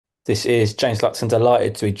This is James Luxon,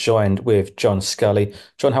 delighted to be joined with John Scully.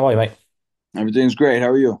 John, how are you, mate? Everything's great. How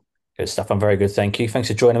are you? Good stuff. I'm very good, thank you. Thanks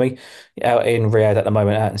for joining me out in Riyadh at the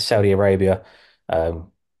moment, out in Saudi Arabia,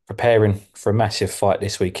 um, preparing for a massive fight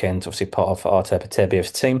this weekend. Obviously, part of Artur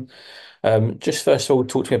Beterbiev's team. Just first of all,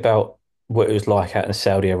 talk to me about what it was like out in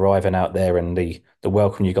Saudi, arriving out there, and the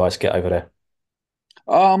welcome you guys get over there.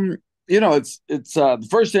 Um, it's the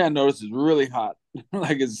first thing I noticed is really hot.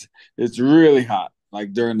 Like it's really hot,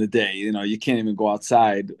 like during the day. You can't even go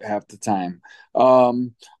outside half the time.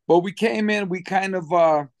 Um, but we came in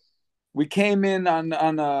on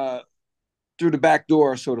through the back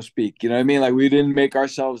door, so to speak. You know what I mean? Like we didn't make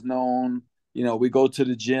ourselves known. We go to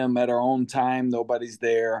the gym at our own time, nobody's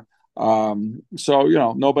there. So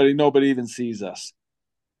nobody even sees us.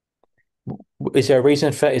 Is there a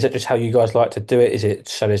reason for it? Is it just how you guys like to do it? Is it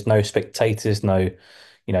so there's no spectators, no,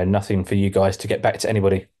 nothing for you guys to get back to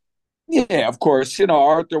anybody? Yeah, of course.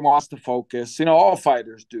 Arthur wants to focus. All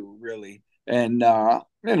fighters do, really. And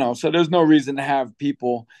so there's no reason to have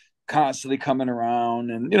people constantly coming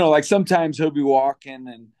around. And like sometimes he'll be walking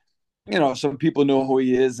and some people know who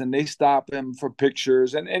he is and they stop him for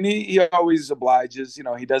pictures and he always obliges.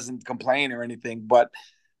 He doesn't complain or anything. But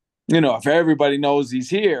if everybody knows he's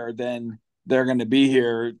here, then they're gonna be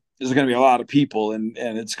here. There's gonna be a lot of people and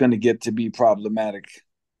it's gonna get to be problematic.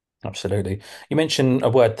 Absolutely. You mentioned a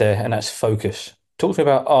word there, and that's focus. Talk to me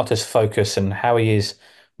about Arthur's focus and how he is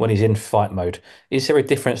when he's in fight mode. Is there a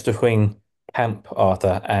difference between camp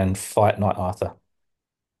Arthur and fight night Arthur?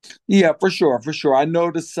 Yeah, for sure, for sure. I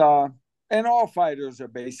notice, and all fighters are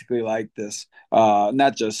basically like this,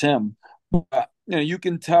 not just him. But, you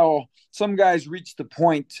can tell some guys reach the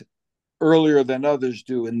point earlier than others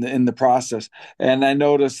do in the process. And I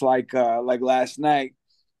noticed, like last night,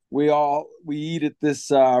 we eat at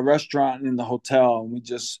this restaurant in the hotel, and we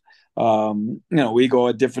just, we go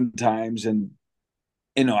at different times, and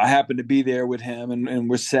I happened to be there with him and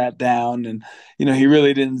we're sat down and he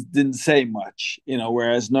really didn't say much,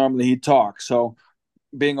 whereas normally he talks. So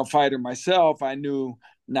being a fighter myself, I knew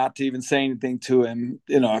not to even say anything to him.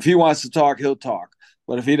 If he wants to talk, he'll talk.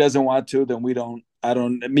 But if he doesn't want to, then we don't. I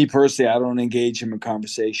don't. Me personally, I don't engage him in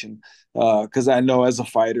conversation because I know as a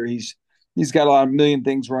fighter, he's got a million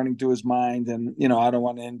things running through his mind, and I don't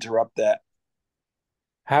want to interrupt that.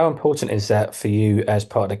 How important is that for you as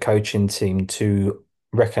part of the coaching team to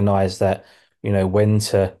recognize that, when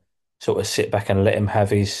to sort of sit back and let him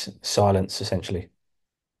have his silence, essentially?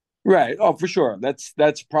 Right. Oh, for sure.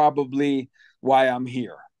 That's probably why I'm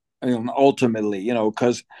here. I mean, ultimately,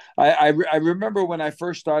 because I remember when I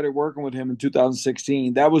first started working with him in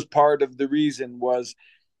 2016, that was part of the reason was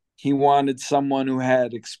he wanted someone who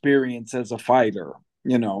had experience as a fighter,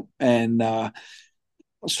 and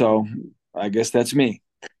so I guess that's me.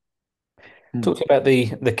 Hmm. Talking about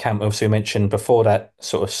the camp, obviously we mentioned before that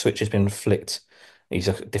sort of switch has been flicked. He's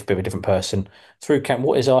bit of a different person. Through camp,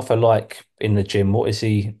 what is Arthur like in the gym? What is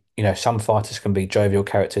he, some fighters can be jovial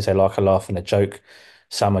characters. They like a laugh and a joke.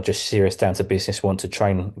 Some are just serious down to business, want to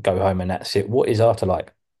train, go home, and that's it. What is Arthur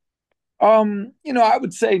like? I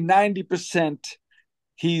would say 90%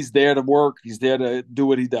 he's there to work, he's there to do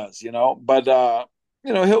what he does, but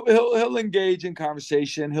he'll engage in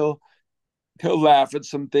conversation. He'll laugh at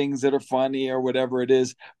some things that are funny or whatever it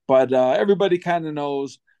is. But everybody kind of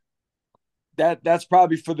knows that that's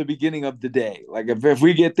probably for the beginning of the day. Like if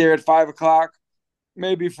we get there at 5 o'clock,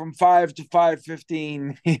 maybe from 5 to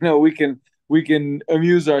 5:15, we can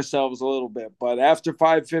amuse ourselves a little bit. But after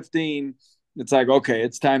 5:15, it's like okay,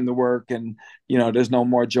 it's time to work, and there's no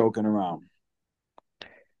more joking around.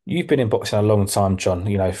 You've been in boxing a long time, John.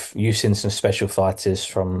 You've seen some special fighters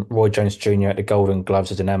from Roy Jones Jr. at the Golden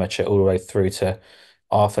Gloves as an amateur all the way through to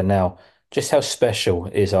Arthur now. Just how special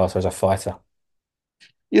is Arthur as a fighter?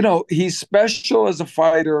 He's special as a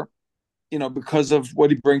fighter, because of what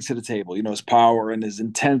he brings to the table. His power and his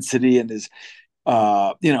intensity and his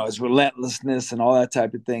relentlessness and all that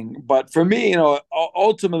type of thing. But for me,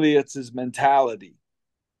 ultimately it's his mentality.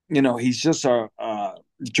 He's just a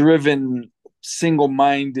driven,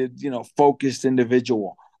 single-minded, focused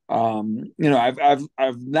individual. I've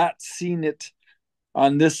not seen it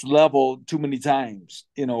on this level too many times,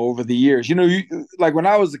 over the years. Like when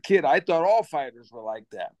I was a kid, I thought all fighters were like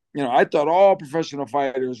that. I thought all professional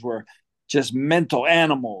fighters were just mental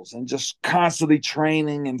animals and just constantly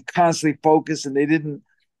training and constantly focused, and they didn't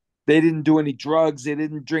do any drugs, they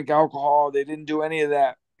didn't drink alcohol, they didn't do any of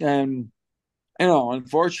that. And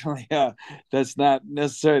unfortunately, that's not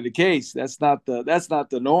necessarily the case. That's not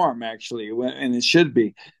the norm, actually, and it should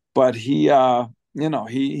be. But he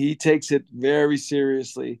takes it very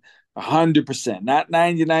seriously, 100%, not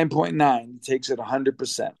 99.9. He takes it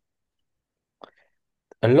 100%.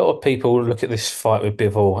 A lot of people look at this fight with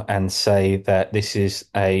Bivol and say that this is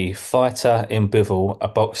a fighter in Bivol, a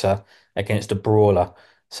boxer, against a brawler,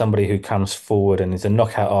 somebody who comes forward and is a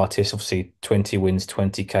knockout artist, obviously 20 wins,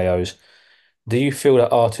 20 KOs. Do you feel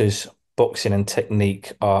that Arthur's boxing and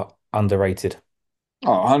technique are underrated? Oh,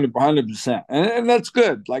 100%. And that's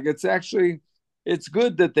good. Like it's actually it's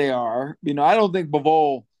good that they are. I don't think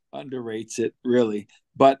Bivol underrates it really,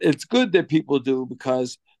 but it's good that people do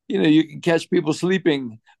because you can catch people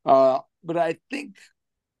sleeping. But I think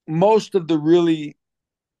most of the really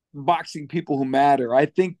boxing people who matter, I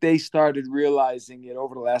think they started realizing it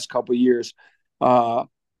over the last couple of years. Uh,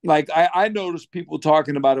 like I noticed people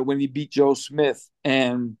talking about it when he beat Joe Smith,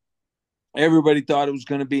 and everybody thought it was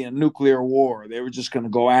going to be a nuclear war. They were just going to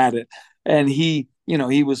go at it. And he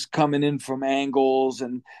was coming in from angles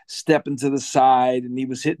and stepping to the side, and he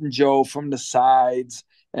was hitting Joe from the sides.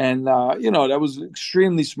 And, that was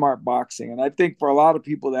extremely smart boxing. And I think for a lot of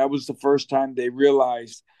people, that was the first time they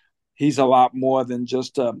realized he's a lot more than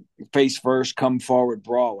just a face first, come forward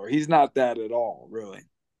brawler. He's not that at all, really.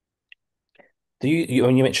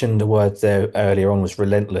 When you mentioned the word there earlier on was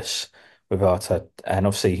relentless with Arthur, and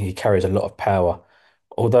obviously he carries a lot of power.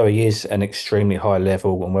 Although he is an extremely high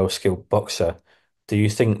level and well-skilled boxer, do you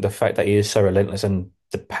think the fact that he is so relentless and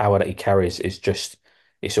the power that he carries is just,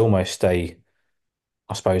 it's almost I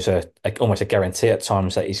suppose, almost a guarantee at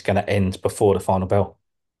times that he's going to end before the final bell?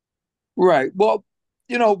 Right. Well,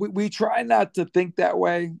 we try not to think that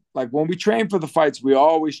way. Like when we train for the fights, we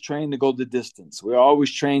always train to go the distance. We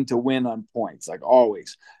always train to win on points, like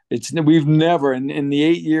always. We've never in the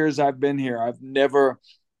 8 years I've been here, I've never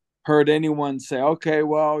heard anyone say, okay,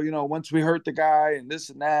 well, once we hurt the guy and this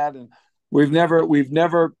and that, and we've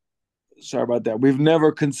never sorry about that. We've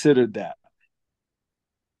never considered that.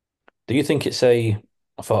 Do you think it's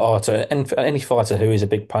for Arthur and for any fighter who is a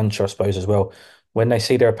big puncher, I suppose, as well, when they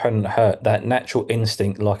see their opponent hurt, that natural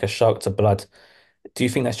instinct, like a shark to blood, do you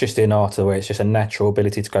think that's just in Arthur, where it's just a natural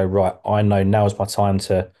ability to go, right, I know now's my time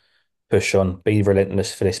to push on, be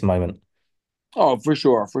relentless for this moment? Oh, for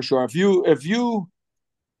sure, for sure. If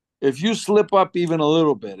you slip up even a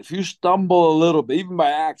little bit, if you stumble a little bit, even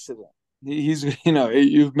by accident, he's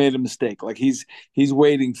you've made a mistake. Like he's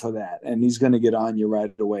waiting for that, and he's going to get on you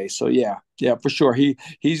right away. So yeah, yeah, for sure.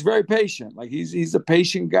 He's very patient. Like he's a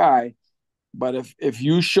patient guy. But if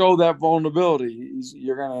you show that vulnerability,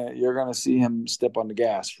 you're gonna see him step on the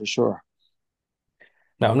gas for sure.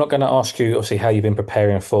 Now, I'm not going to ask you, obviously, how you've been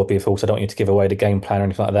preparing for Bivol, so I don't want you to give away the game plan or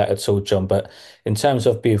anything like that at all, John. But in terms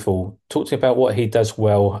of Bivol, talk to me about what he does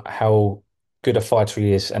well, how good a fighter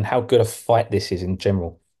he is, and how good a fight this is in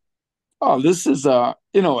general. Oh, this is a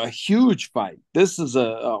huge fight. This is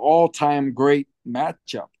a all time great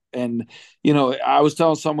matchup. And I was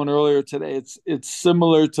telling someone earlier today, it's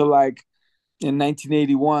similar to like in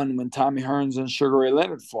 1981 when Tommy Hearns and Sugar Ray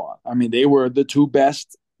Leonard fought. I mean, they were the two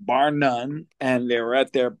best, bar none, and they were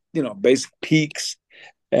at their basic peaks.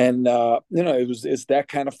 And it's that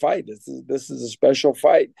kind of fight. This is a special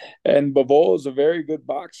fight, and Bivol is a very good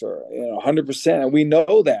boxer, 100%, and we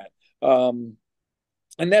know that.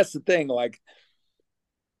 And that's the thing. Like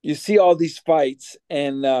you see all these fights,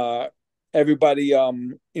 and everybody,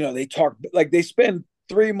 they talk like they spend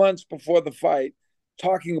 3 months before the fight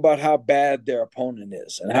talking about how bad their opponent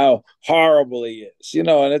is and how horrible he is,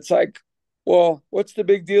 and it's like, well, what's the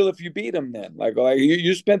big deal if you beat him then? Like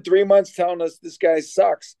you spent 3 months telling us this guy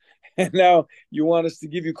sucks, and now you want us to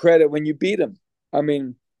give you credit when you beat him. I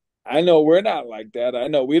mean, I know we're not like that. I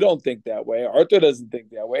know we don't think that way. Arthur doesn't think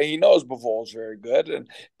that way. He knows Bivol's very good and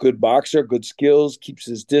good boxer, good skills, keeps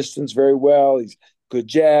his distance very well. He's good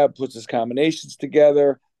jab, puts his combinations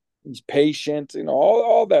together. He's patient,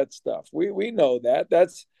 all that stuff. We know that.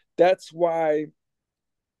 That's why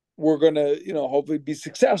we're gonna, hopefully be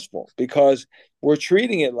successful because we're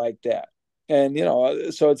treating it like that. And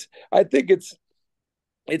so I think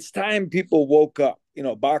it's time people woke up,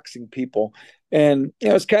 boxing people. And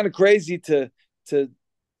it's kind of crazy to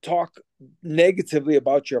talk negatively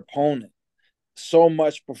about your opponent so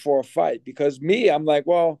much before a fight because I'm like,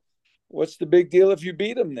 well, what's the big deal if you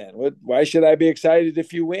beat him then? Why should I be excited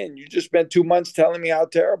if you win? You just spent 2 months telling me how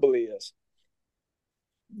terrible he is.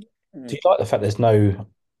 Do you like the fact there's no,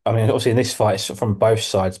 I mean, obviously in this fight, it's from both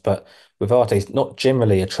sides, but with Arte, he's not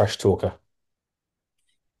generally a trash talker.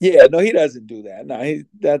 Yeah, no, he doesn't do that. No,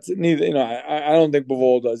 that's neither. I don't think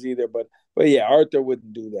Bivol does either. But yeah, Arthur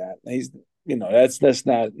wouldn't do that. He's that's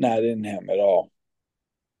not in him at all.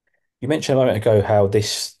 You mentioned a moment ago how or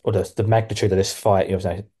the magnitude of this fight,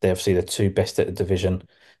 they're obviously the two best at the division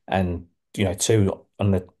and, two on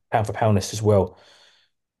the pound for pound list as well.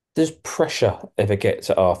 Does pressure ever get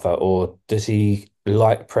to Arthur, or does he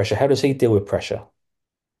like pressure? How does he deal with pressure?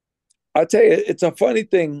 I'll tell you, it's a funny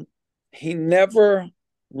thing. He never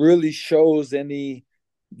really shows any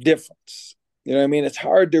difference. You know what I mean? It's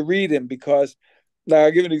hard to read him because, now,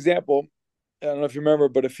 I'll give you an example. I don't know if you remember,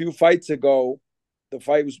 but a few fights ago, the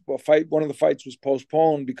fight was a fight. One of the fights was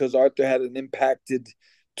postponed because Arthur had an impacted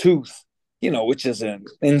tooth, which is an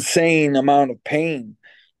insane amount of pain.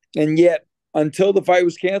 And yet, until the fight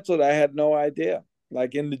was canceled, I had no idea.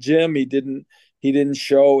 Like in the gym, he didn't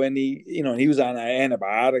show any, he was on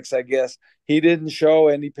antibiotics, I guess. He didn't show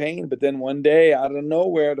any pain. But then one day, out of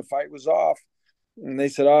nowhere, the fight was off. And they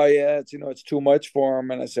said, "Oh yeah, it's too much for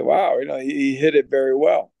him." And I said, "Wow, he hit it very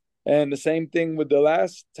well." And the same thing with the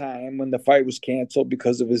last time when the fight was canceled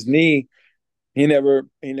because of his knee. He never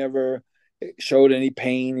showed any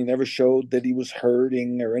pain. He never showed that he was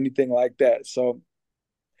hurting or anything like that. So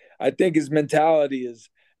I think his mentality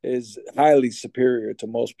is highly superior to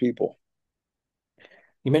most people.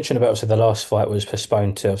 You mentioned about obviously the last fight was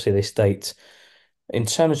postponed to obviously this date. In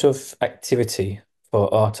terms of activity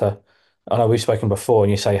for Arta, I know we've spoken before,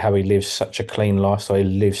 and you say how he lives such a clean lifestyle. He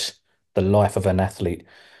lives the life of an athlete,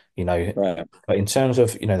 you know. Right. But in terms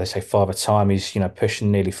of, they say Father Time, he's,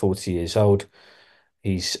 pushing nearly 40 years old.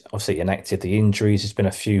 He's obviously inactive, the injuries, there's been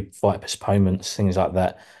a few fight postponements, things like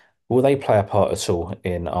that. Will they play a part at all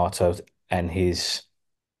in Arta and his,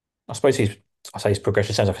 I suppose I say his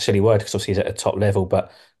progression sounds like a silly word because obviously he's at a top level,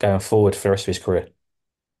 but going forward for the rest of his career?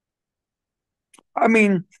 I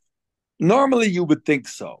mean, normally you would think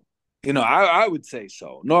so. I would say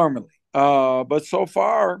so normally. But so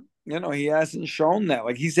far, he hasn't shown that.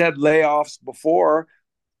 Like he's had layoffs before,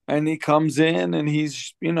 and he comes in and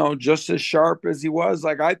he's, just as sharp as he was.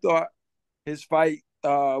 Like I thought his fight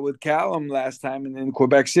with Callum last time in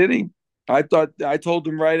Quebec City. I told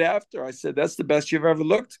him right after. I said that's the best you've ever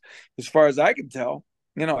looked, as far as I can tell.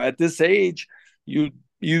 At this age, you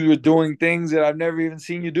you were doing things that I've never even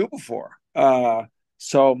seen you do before.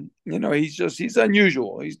 So he's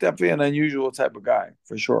unusual. He's definitely an unusual type of guy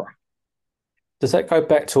for sure. Does that go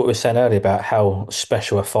back to what we were saying earlier about how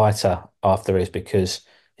special a fighter Arthur is because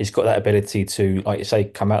he's got that ability to, like you say,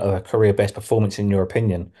 come out of a career best performance in your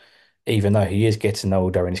opinion, even though he is getting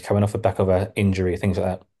older and he's coming off the back of an injury, things like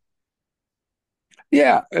that.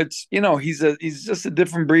 Yeah, it's he's just a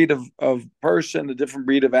different breed of person, a different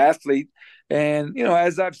breed of athlete. And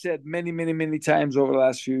as I've said many, many, many times over the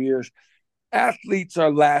last few years, athletes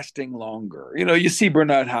are lasting longer. You see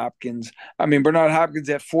Bernard Hopkins. I mean, Bernard Hopkins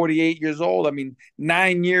at 48 years old. I mean,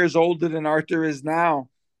 9 years older than Arthur is now,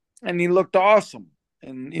 and he looked awesome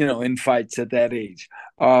in fights at that age.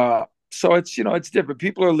 So it's different.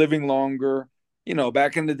 People are living longer.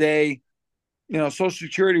 Back in the day, Social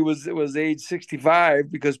Security was age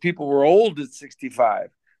 65 because people were old at 65.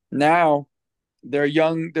 Now they're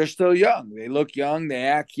young, they're still young. They look young, they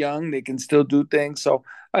act young, they can still do things. So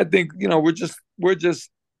I think, we're just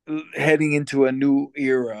heading into a new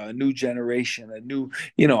era, a new generation, a new,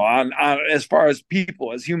 on as far as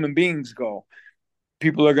people, as human beings go,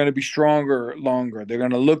 people are going to be stronger longer. They're going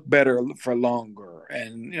to look better for longer.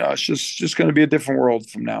 And it's just going to be a different world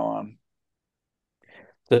from now on.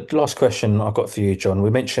 The last question I've got for you, John, we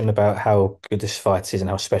mentioned about how good this fight is and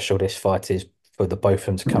how special this fight is for the both of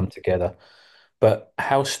them to come together. But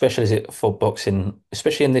how special is it for boxing,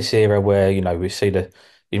 especially in this era where, we see the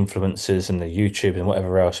influencers and the YouTube and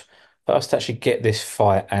whatever else, for us to actually get this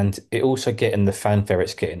fight and it also getting the fanfare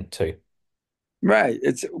it's getting too? Right.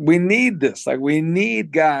 We need this. Like we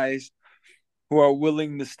need guys who are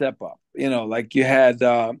willing to step up. Like you had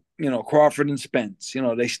Crawford and Spence,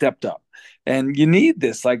 they stepped up. And you need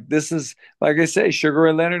this. Like this is like I say, Sugar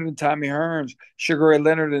Ray Leonard and Tommy Hearns, Sugar Ray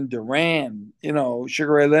Leonard and Duran,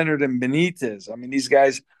 Sugar Ray Leonard and Benitez. I mean, these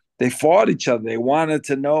guys, they fought each other. They wanted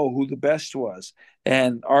to know who the best was.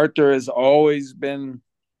 And Arthur has always been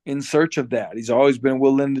in search of that. He's always been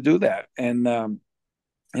willing to do that. And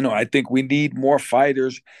I think we need more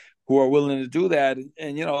fighters who are willing to do that.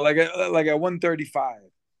 And like at 135,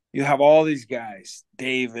 you have all these guys,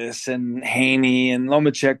 Davis and Haney and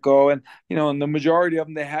Lomachenko, and the majority of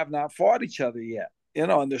them they have not fought each other yet.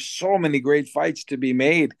 And there's so many great fights to be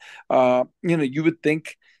made. You would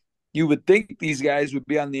think these guys would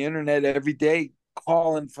be on the internet every day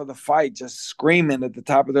calling for the fight, just screaming at the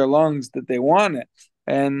top of their lungs that they want it.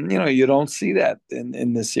 And you don't see that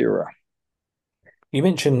in this era. You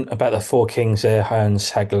mentioned about the four kings there,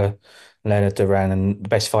 Hearns, Hagler, Leonard Duran, and the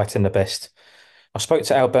best fighting the best. I spoke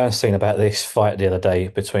to Al Bernstein about this fight the other day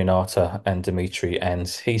between Arta and Dimitri, and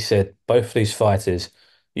he said both of these fighters,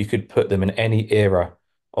 you could put them in any era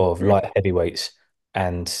of Right. light heavyweights,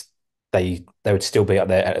 and they would still be up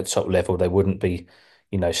there at the top level. They wouldn't be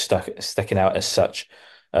sticking out as such.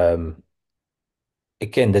 Um,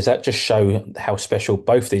 Again, does that just show how special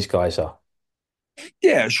both these guys are?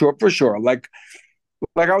 Yeah, sure, for sure. Like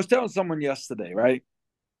I was telling someone yesterday, right?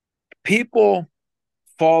 People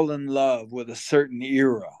fall in love with a certain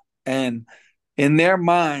era, and in their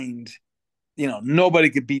mind, nobody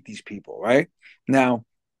could beat these people, right? Now,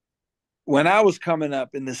 when I was coming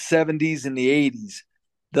up in the 70s and the 80s,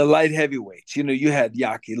 the light heavyweights, you had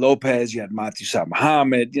Yaki Lopez, you had Matthew Saad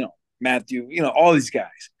Muhammad, Matthew, all these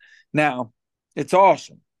guys. Now, it's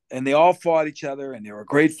awesome. And they all fought each other and they were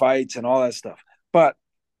great fights and all that stuff. But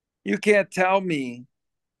you can't tell me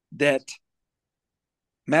that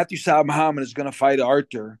Matthew Saad Muhammad is going to fight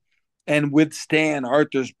Arthur and withstand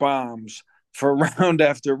Arthur's bombs for round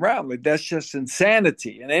after round. Like, that's just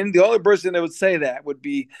insanity. And then the only person that would say that would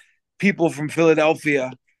be people from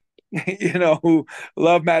Philadelphia, who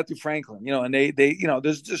love Matthew Franklin, and they,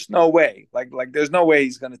 there's just no way. Like there's no way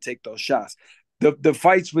he's going to take those shots. The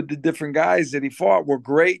fights with the different guys that he fought were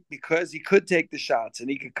great because he could take the shots and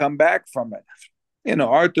he could come back from it.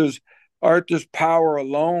 Arthur's power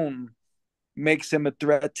alone makes him a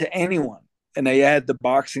threat to anyone. And they add the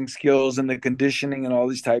boxing skills and the conditioning and all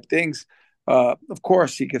these type things. Of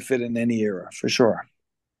course, he could fit in any era for sure.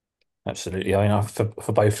 Absolutely. I mean, for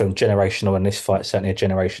both of them, generational, and this fight certainly a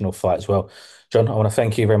generational fight as well. John, I want to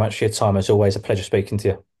thank you very much for your time. As always, a pleasure speaking to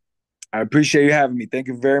you. I appreciate you having me. Thank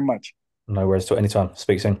you very much. No worries till anytime.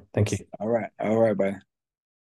 Speak soon. Thank you. All right. All right. Bye.